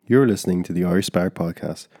You're listening to the Irish Spark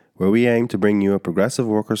podcast, where we aim to bring you a progressive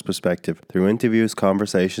worker's perspective through interviews,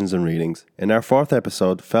 conversations and readings. In our fourth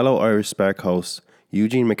episode, fellow Irish Spark host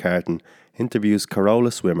Eugene McCartan interviews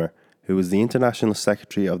Carolus Wimmer, who is the International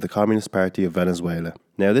Secretary of the Communist Party of Venezuela.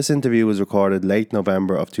 Now, this interview was recorded late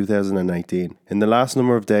November of 2018. In the last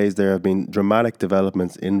number of days, there have been dramatic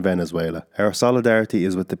developments in Venezuela. Our solidarity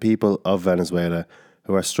is with the people of Venezuela,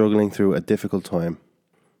 who are struggling through a difficult time.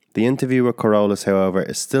 The interview with Carolus, however,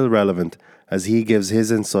 is still relevant as he gives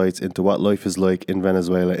his insights into what life is like in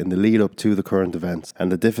Venezuela in the lead up to the current events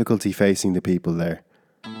and the difficulty facing the people there.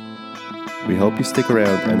 We hope you stick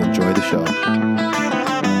around and enjoy the show.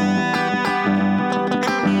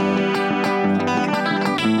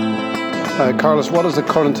 Carolus, what is the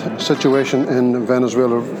current situation in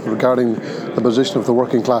Venezuela regarding the position of the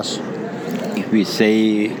working class? We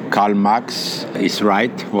say Karl Marx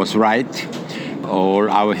was right. All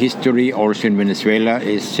our history also in Venezuela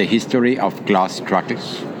is a history of class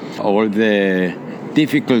struggles. All the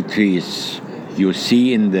difficulties you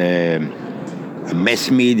see in the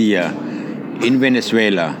mass media in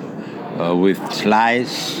Venezuela with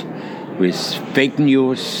lies, with fake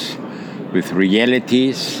news, with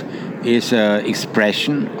realities is an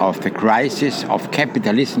expression of the crisis of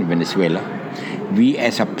capitalism in Venezuela. We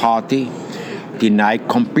as a party deny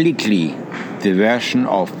completely the version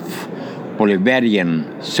of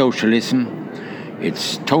Bolivarian socialism.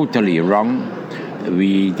 It's totally wrong.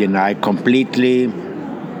 We deny completely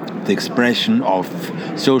the expression of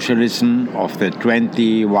socialism of the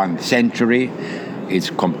 21st century. It's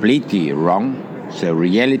completely wrong. The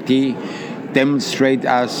reality demonstrates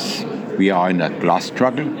us we are in a class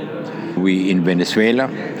struggle. We in Venezuela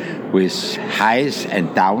with highs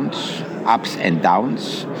and downs, ups and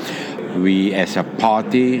downs. We as a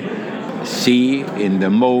party see in the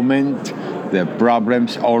moment the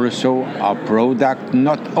problems also are product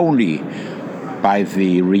not only by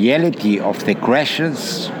the reality of the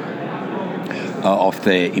aggressions of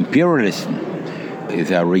the imperialism,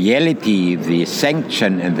 the reality, the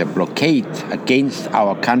sanction and the blockade against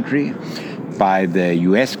our country by the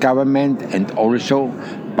US government and also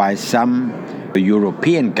by some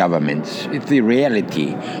European governments. It's the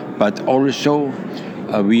reality. But also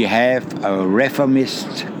we have a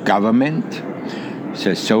reformist government,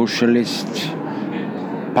 the Socialist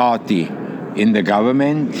Party in the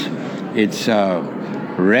government. It's a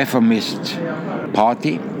reformist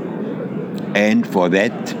party, and for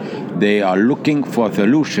that they are looking for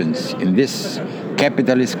solutions in this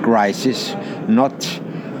capitalist crisis, not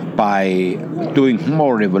by doing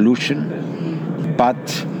more revolution,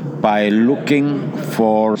 but by looking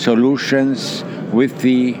for solutions with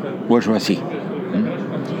the bourgeoisie.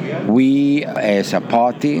 We as a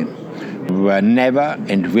party were never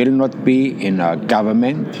and will not be in a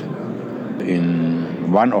government,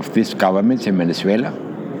 in one of these governments in Venezuela.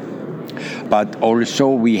 But also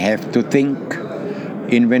we have to think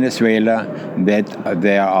in Venezuela that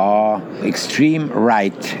there are extreme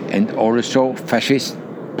right and also fascist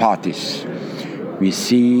parties. We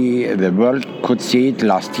see, the world could see it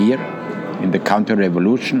last year in the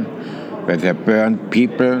counter-revolution, where they burned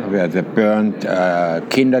people, where they burned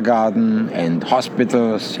kindergarten and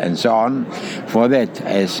hospitals and so on. For that,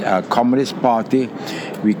 as a Communist Party,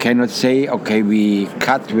 we cannot say, okay, we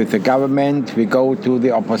cut with the government, we go to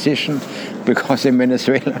the opposition, because in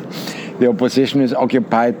Venezuela, the opposition is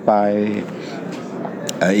occupied by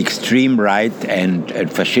extreme right and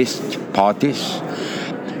fascist parties.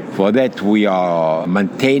 For that, we are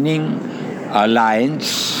maintaining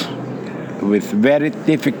alliance with very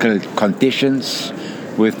difficult conditions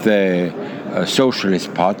with the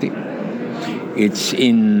Socialist Party. It's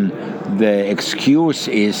in the excuse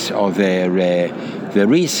is, or the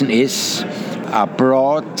reason is, a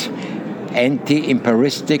broad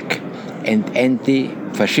anti-imperialistic and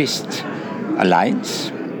anti-fascist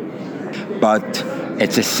alliance. But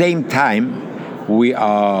at the same time, we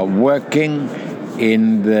are working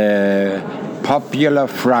in the Popular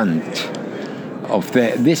Front of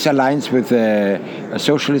this alliance with the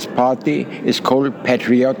Socialist Party is called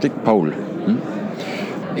Patriotic Pole.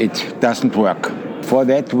 It doesn't work. For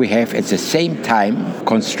that, we have at the same time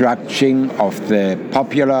construction of the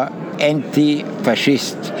popular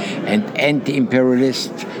anti-fascist and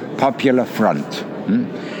anti-imperialist Popular Front.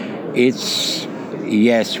 It's,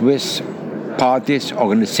 yes, with parties,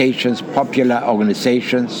 organizations, popular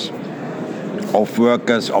organizations of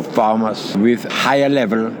workers, of farmers, with higher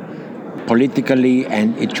level politically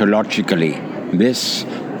and ideologically. This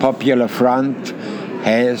Popular Front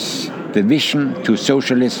has the vision to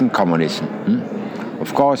socialism, communism.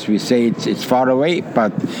 Of course, we say it's far away,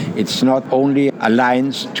 but it's not only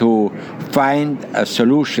alliance to find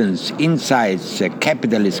solutions inside the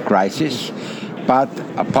capitalist crisis, but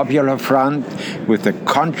a popular front with the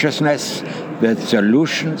consciousness that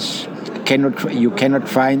solutions you cannot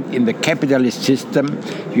find in the capitalist system.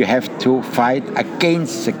 You have to fight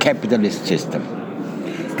against the capitalist system.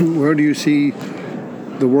 Where do you see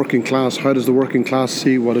the working class? How does the working class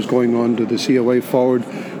see what is going on? Do they see a way forward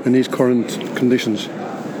in these current conditions?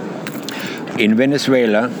 In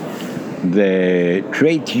Venezuela, the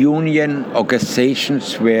trade union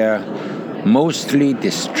organizations were mostly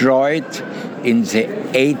destroyed in the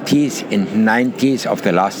 80s and 90s of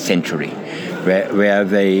the last century, where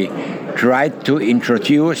they tried to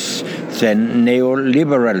introduce the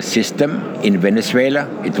neoliberal system in Venezuela.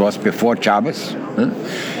 It was before Chavez.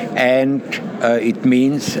 And it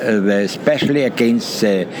means especially against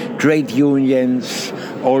trade unions,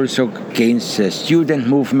 also against student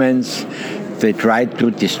movements. They tried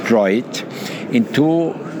to destroy it in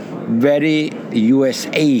two very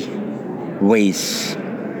USA ways: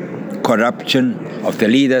 corruption of the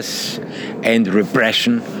leaders and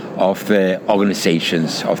repression of the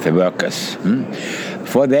organizations of the workers.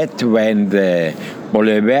 For that, when the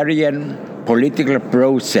Bolivarian political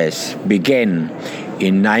process began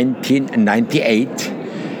in 1998,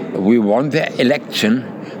 we won the election,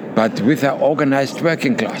 but with an organized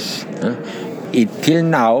working class. Till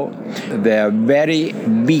now, the very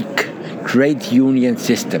weak trade union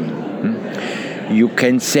system. You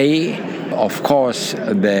can say, of course,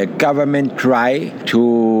 the government tried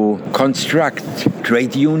to construct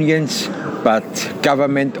trade unions, but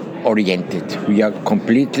government-oriented. We are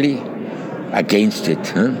completely against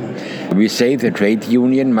it. We say the trade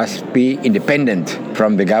union must be independent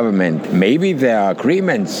from the government. Maybe there are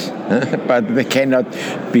agreements, but they cannot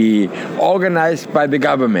be organized by the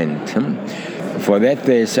government. For that,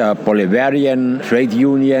 there's a Bolivarian trade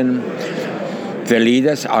union. The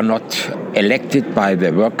leaders are not elected by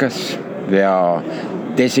the workers. They are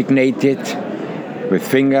designated with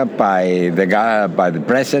finger by the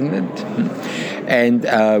president. And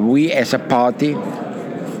we as a party,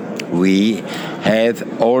 we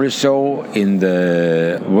have also in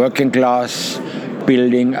the working class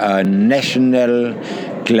building a national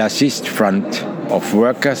classist front of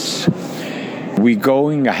workers. We're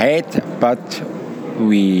going ahead, but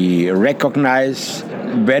we recognize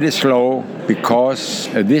very slow, because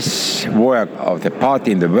this work of the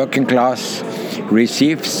party in the working class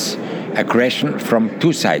receives aggression from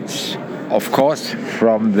two sides. Of course,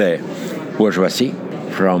 from the bourgeoisie,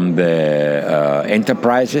 from the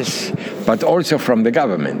enterprises, but also from the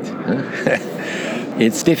government.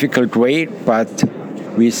 It's difficult way, but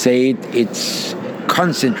we say it's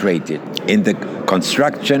concentrated in the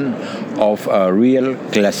construction of a real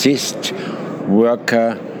classist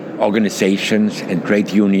worker organizations and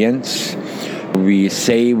trade unions. We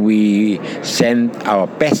say we send our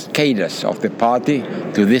best cadres of the party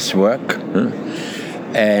to this work,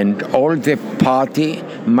 and all the party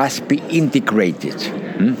must be integrated.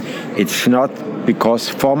 It's not because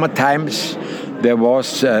former times there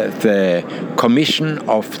was the commission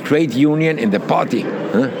of trade union in the party.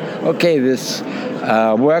 Okay, this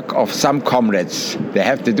work of some comrades, they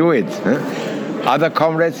have to do it. Other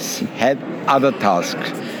comrades had other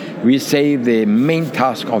tasks. We say the main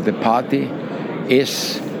task of the party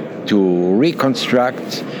is to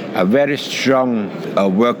reconstruct a very strong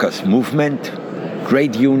workers' movement,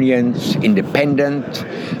 trade unions, independent,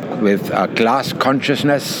 with a class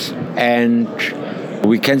consciousness, and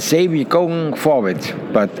we can say we're going forward,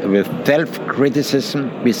 but with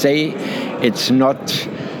self-criticism, we say it's not,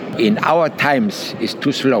 in our times, it's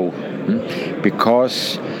too slow,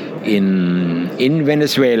 because in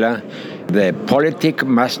Venezuela, the politic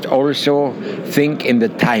must also think in the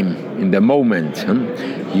time, in the moment.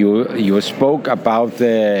 You spoke about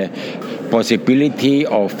the possibility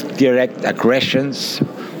of direct aggressions,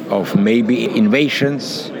 of maybe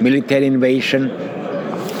invasions, military invasion.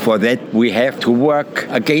 For that, we have to work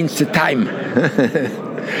against the time.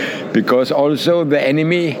 Because also the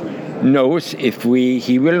enemy knows if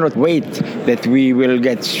he will not wait that we will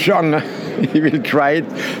get stronger. He will try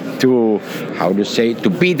to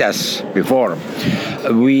beat us before.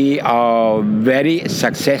 We are very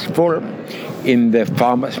successful in the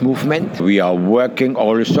farmers' movement. We are working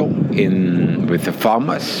also with the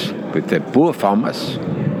farmers, with the poor farmers,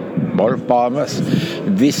 small farmers.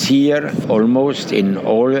 This year, almost in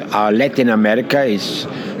all Latin America, is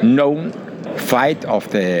known fight of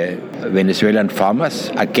the Venezuelan farmers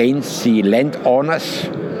against the landowners.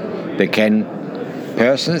 They can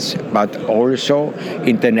persons, but also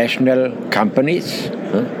international companies.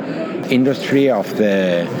 industry of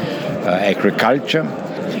the agriculture.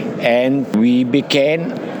 And we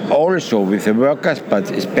began also with the workers,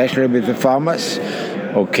 but especially with the farmers.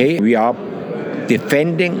 Okay, we are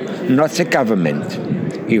defending not the government.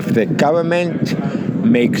 If the government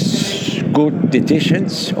makes good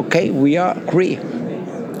decisions, okay, we are agree.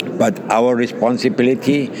 But our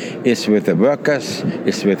responsibility is with the workers,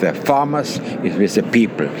 is with the farmers, is with the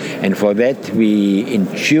people. And for that, in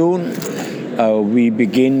June, we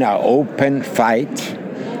begin our open fight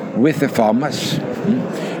with the farmers.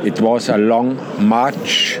 It was a long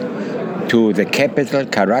march to the capital,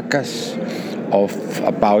 Caracas, of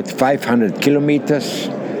about 500 kilometers,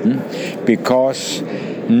 because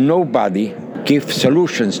nobody gives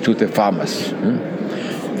solutions to the farmers.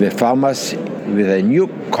 The farmers, with a new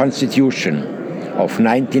constitution of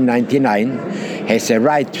 1999, has a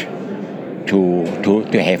right to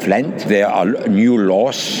have land. There are new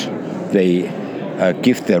laws. They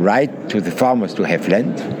give the right to the farmers to have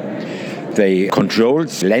land. They control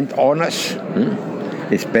landowners,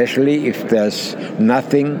 especially if there's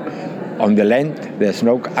nothing on the land. There's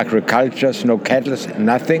no agriculture, no cattle,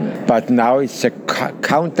 nothing. But now it's a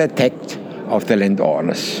counterattack of the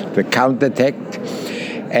landowners. The counterattack.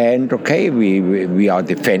 And okay, we are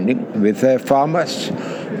defending with the farmers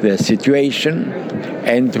the situation,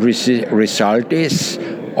 and result is,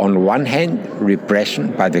 on one hand,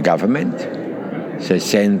 repression by the government. They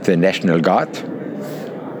sent the National Guard,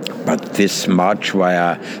 but this march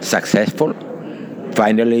was successful.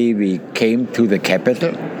 Finally, we came to the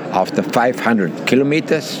capital after 500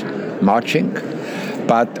 kilometers marching,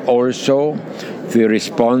 but also the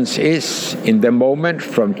response is, in the moment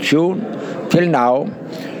from June till now,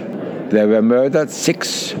 there were murdered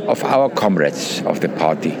 6 of our comrades of the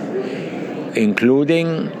party,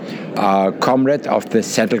 including a comrade of the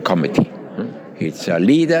Central Committee. He's a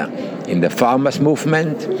leader in the farmers'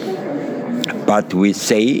 movement, but we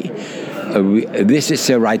say this is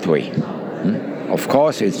the right way. Of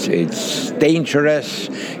course, it's dangerous,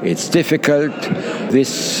 it's difficult.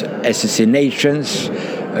 These assassinations,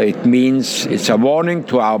 it means it's a warning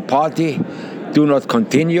to our party, do not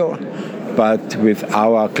continue. But with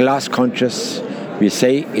our class conscious, we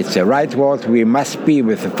say it's the right word. We must be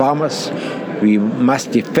with the farmers. We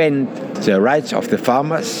must defend the rights of the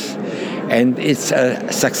farmers. And it's a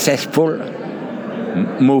successful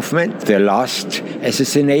movement. The last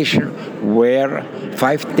assassination were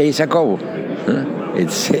 5 days ago.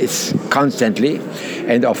 It's constantly.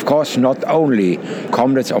 And of course, not only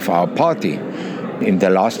comrades of our party. In the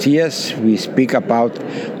last years, we speak about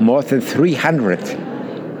more than 300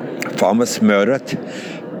 farmers murdered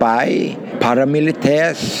by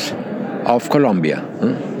paramilitaries of Colombia.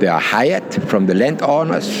 They are hired from the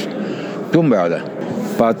landowners to murder.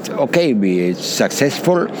 But okay, we are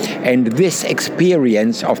successful, and this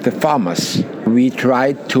experience of the farmers we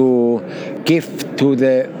try to give to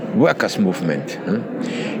the workers' movement.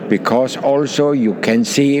 Because also you can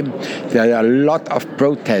see there are a lot of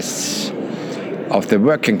protests of the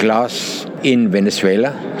working class in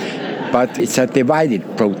Venezuela, but it's a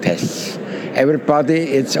divided protest.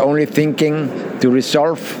 Everybody is only thinking to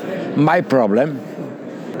resolve my problem,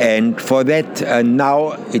 and for that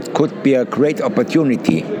now it could be a great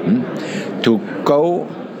opportunity to go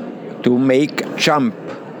to make jump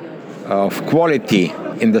of quality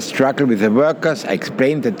in the struggle with the workers. I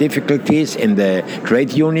explained the difficulties in the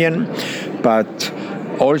trade union, but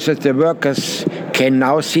also the workers can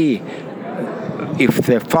now see if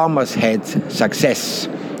the farmers had success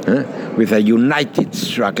with a united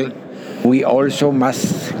struggle, we also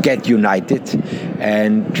must get united,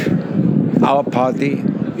 and our party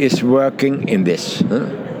is working in this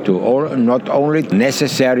to not only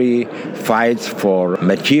necessary fights for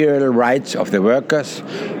material rights of the workers,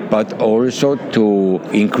 but also to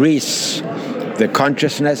increase the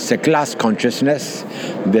consciousness, the class consciousness,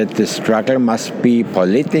 that the struggle must be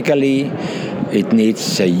politically, it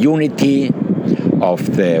needs a unity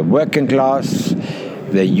of the working class,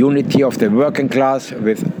 the unity of the working class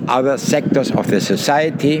with other sectors of the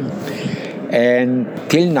society. And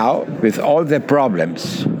till now, with all the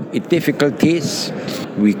problems, difficulties,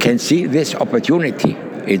 we can see this opportunity.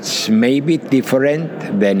 It's maybe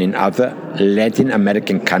different than in other Latin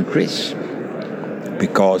American countries,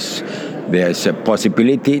 because there's a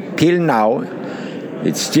possibility till now.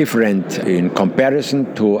 It's different in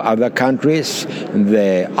comparison to other countries.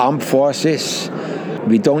 The armed forces,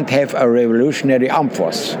 we don't have a revolutionary armed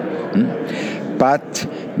force, but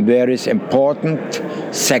there is important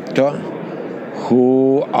sector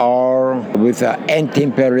who are with an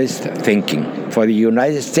anti-imperialist thinking. For the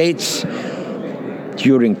United States,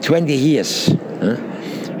 during 20 years,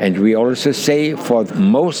 And we also say for the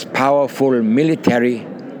most powerful military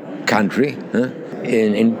country,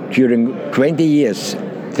 during 20 years,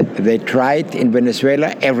 they tried in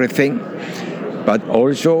Venezuela everything, but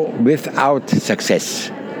also without success.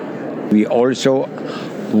 We also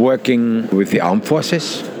working with the armed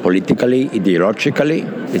forces, politically, ideologically.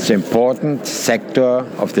 It's an important sector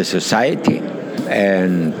of the society.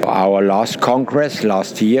 And our last Congress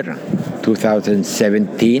last year,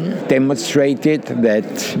 2017, demonstrated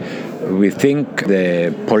that we think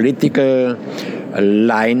the political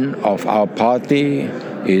line of our party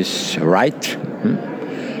is right.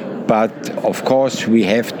 But of course, we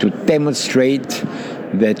have to demonstrate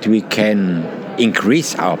that we can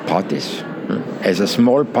increase our parties. As a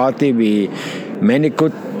small party, many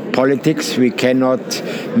good politics we cannot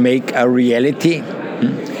make a reality,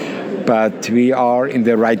 but we are in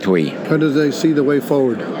the right way. How do they see the way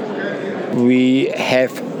forward? We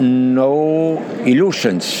have no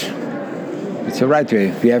illusions. It's the right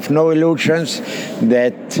way. We have no illusions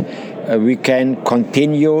that we can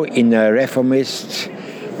continue in a reformist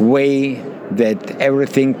way, that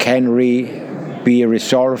everything can be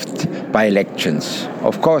resolved by elections.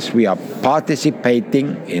 Of course, we are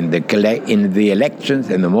participating in the elections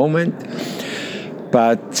in the moment,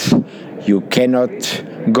 but you cannot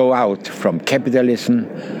go out from capitalism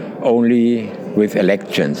only with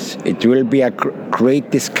elections. It will be a great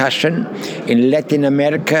discussion in Latin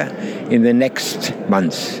America in the next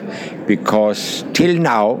months, because till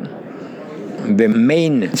now, the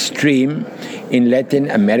mainstream in Latin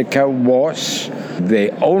America was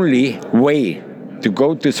the only way to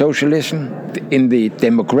go to socialism in the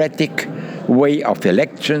democratic way of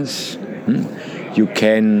elections. You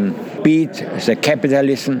can beat the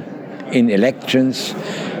capitalism in elections.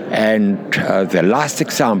 And the last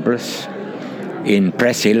examples in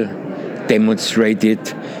Brazil demonstrated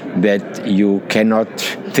that you cannot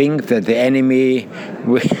think that the enemy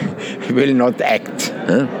will not act.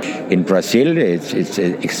 In Brazil,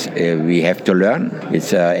 we have to learn.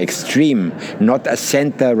 It's an extreme, not a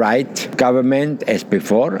center-right government as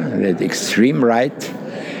before, the extreme right.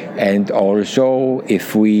 And also,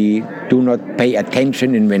 if we do not pay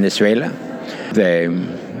attention in Venezuela,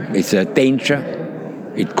 it's a danger.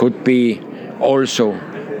 It could be also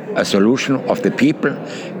a solution of the people,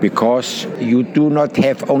 because you do not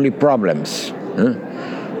have only problems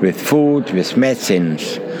with food, with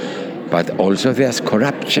medicines, but also there's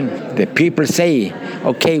corruption. The people say,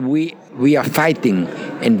 okay, we are fighting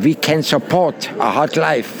and we can support a hard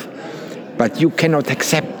life, but you cannot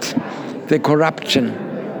accept the corruption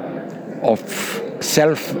of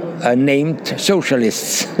self-named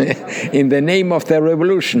socialists in the name of the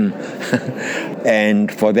revolution.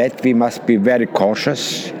 And for that we must be very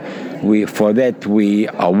cautious. For that we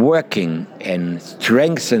are working and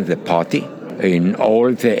strengthen the party in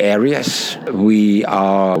all the areas. We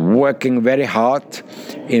are working very hard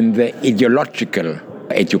in the ideological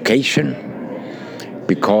education,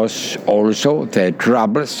 because also the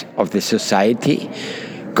troubles of the society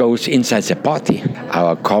goes inside the party.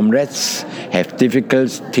 Our comrades have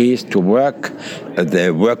difficulties to work at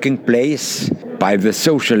the working place by the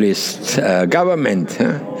socialist government.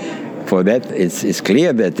 For that, it's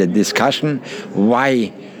clear that the discussion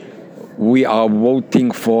why we are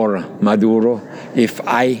voting for Maduro if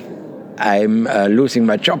I'm losing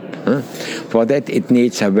my job. For that, it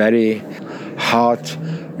needs a very hard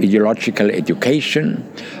ideological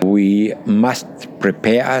education. We must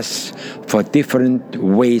prepare us for different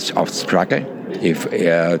ways of struggle.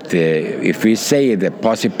 If we say the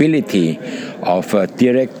possibility of a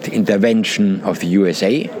direct intervention of the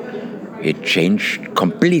USA, it changed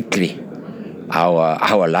completely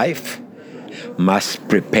our life. Must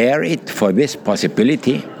prepare it for this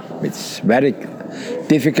possibility. It's very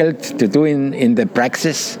difficult to do in the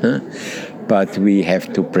praxis, but we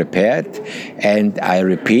have to prepare it. And I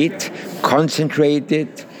repeat,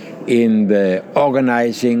 concentrated in the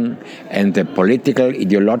organizing and the political,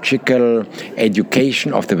 ideological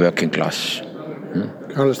education of the working class.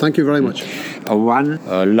 Carolus, thank you very much. One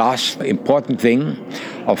last important thing,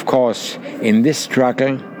 of course, in this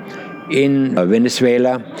struggle in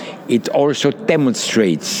Venezuela, it also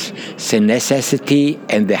demonstrates the necessity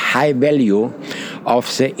and the high value of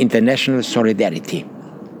the international solidarity.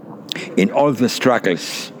 In all the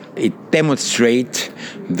struggles, it demonstrates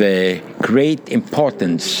the great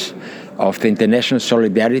importance of the international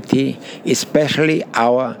solidarity, especially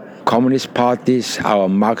our communist parties, our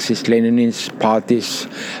Marxist-Leninist parties.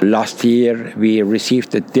 Last year, we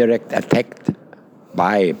received a direct attack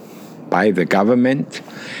by the government,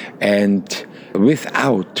 and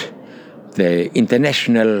without the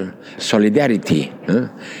international solidarity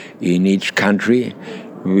in each country,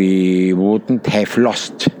 we wouldn't have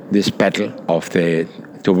lost this battle of to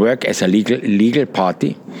work as a legal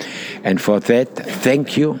party. And for that,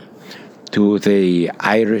 thank you to the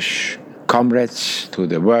Irish comrades, to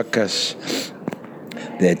the workers,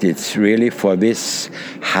 that it's really for this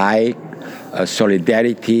high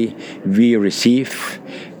solidarity we receive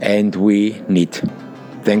and we need.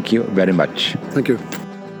 Thank you very much. Thank you.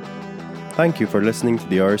 Thank you for listening to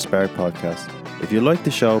the Irish Spark podcast. If you like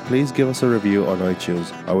the show, please give us a review on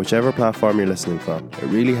iTunes or whichever platform you're listening from. It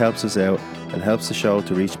really helps us out and helps the show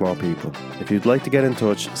to reach more people. If you'd like to get in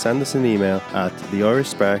touch, send us an email at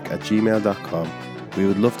theirishspark@gmail.com. We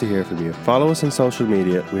would love to hear from you. Follow us on social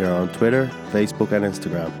media. We are on Twitter, Facebook and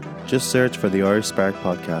Instagram. Just search for the Irish Spark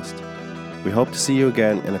podcast. We hope to see you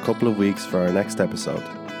again in a couple of weeks for our next episode.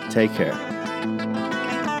 Take care.